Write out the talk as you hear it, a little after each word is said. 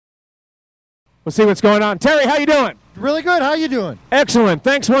We'll see what's going on. Terry, how you doing? Really good. How you doing? Excellent.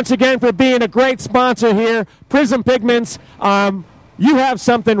 Thanks once again for being a great sponsor here. Prism Pigments. You have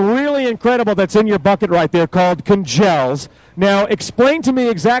something really incredible that's in your bucket right there called Congelz. Now, explain to me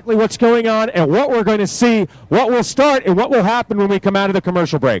exactly what's going on and what we're going to see, what will start, and what will happen when we come out of the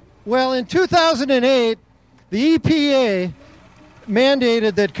commercial break. Well, in 2008, the EPA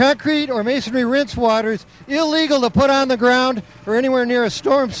mandated that concrete or masonry rinse water is illegal to put on the ground or anywhere near a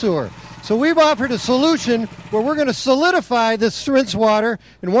storm sewer. So we've offered a solution where we're going to solidify this rinse water,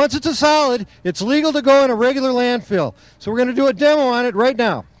 and once it's a solid, it's legal to go in a regular landfill. So we're going to do a demo on it right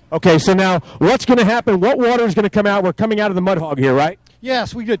now. Okay, so now what's going to happen? What water is going to come out? We're coming out of the mud hog here, right?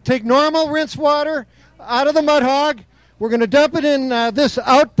 Yes, we could take normal rinse water out of the mud hog. We're going to dump it in this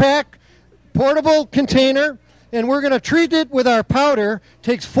Outpack portable container, and we're going to treat it with our powder.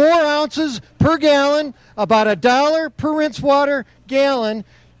 Takes 4 ounces per gallon, about $1 per rinse water gallon,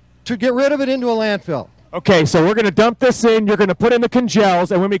 to get rid of it into a landfill. Okay, so we're going to dump this in, you're going to put in the Congelz,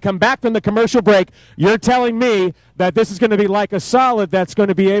 and when we come back from the commercial break, you're telling me that this is going to be like a solid that's going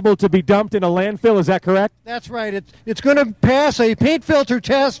to be able to be dumped in a landfill, is that correct? That's right. It's going to pass a paint filter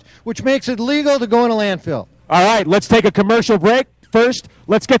test, which makes it legal to go in a landfill. All right, let's take a commercial break. First,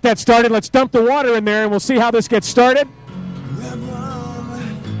 let's get that started. Let's dump the water in there, and we'll see how this gets started.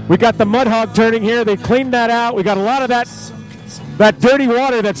 We got the mud hog turning here. They cleaned that out. We got a lot of that dirty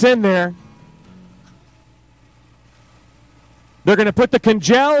water that's in there. They're going to put the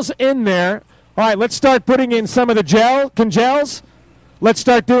Congelz in there. All right, let's start putting in some of the Congelz. Let's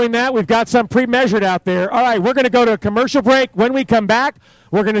start doing that. We've got some pre-measured out there. All right, we're going to go to a commercial break. When we come back,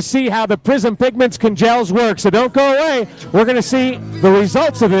 we're going to see how the Prism Pigments Congelz work. So don't go away. We're going to see the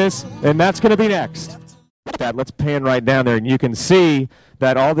results of this, and that's going to be next. Let's pan right down there, and you can see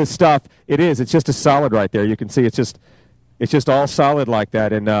that all this stuff, it's just a solid right there. You can see it's just all solid like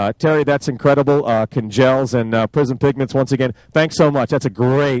that. And Terry, that's incredible. Congelz and Prism Pigments, once again, thanks so much. That's a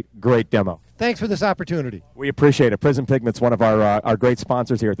great, great demo. Thanks for this opportunity. We appreciate it. Prism Pigments, one of our great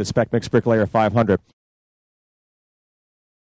sponsors here at the Spec Mix Bricklayer 500.